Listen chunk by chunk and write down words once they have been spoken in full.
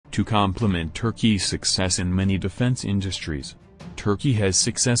To complement Turkey's success in many defense industries, Turkey has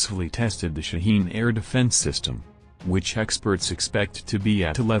successfully tested the Shaheen air defense system, which experts expect to be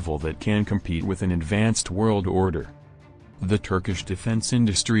at a level that can compete with an advanced world order. The Turkish Defense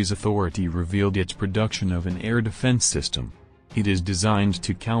Industries Authority revealed its production of an air defense system. It is designed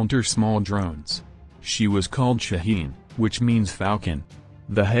to counter small drones. She was called Shaheen, which means falcon.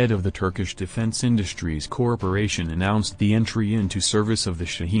 The head of the Turkish Defense Industries Corporation announced the entry into service of the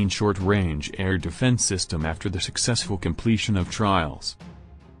Shaheen short-range air defense system after the successful completion of trials.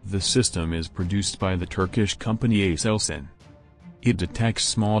 The system is produced by the Turkish company Aselsan. It detects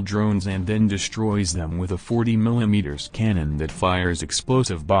small drones and then destroys them with a 40mm cannon that fires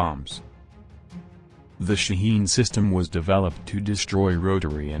explosive bombs. The Shaheen system was developed to destroy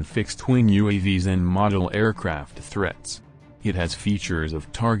rotary and fixed-wing UAVs and model aircraft threats. It has features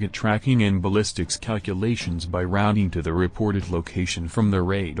of target tracking and ballistics calculations by routing to the reported location from the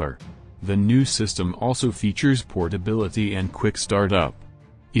radar. The new system also features portability and quick startup.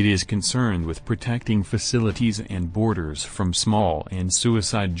 It is concerned with protecting facilities and borders from small and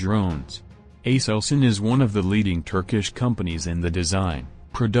suicide drones. Aselsan is one of the leading Turkish companies in the design,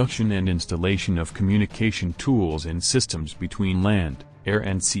 production and installation of communication tools and systems between land, air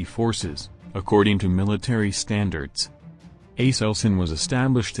and sea forces, according to military standards. Aselsan was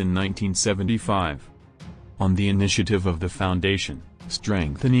established in 1975. On the initiative of the foundation,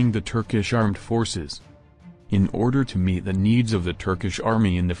 strengthening the Turkish armed forces. In order to meet the needs of the Turkish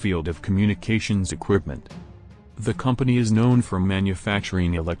army in the field of communications equipment. The company is known for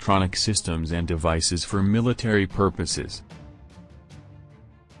manufacturing electronic systems and devices for military purposes.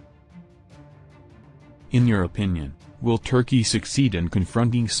 In your opinion, will Turkey succeed in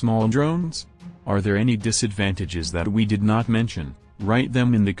confronting small drones? Are there any disadvantages that we did not mention? Write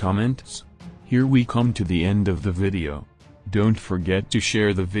them in the comments. Here we come to the end of the video. Don't forget to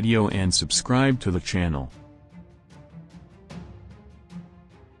share the video and subscribe to the channel.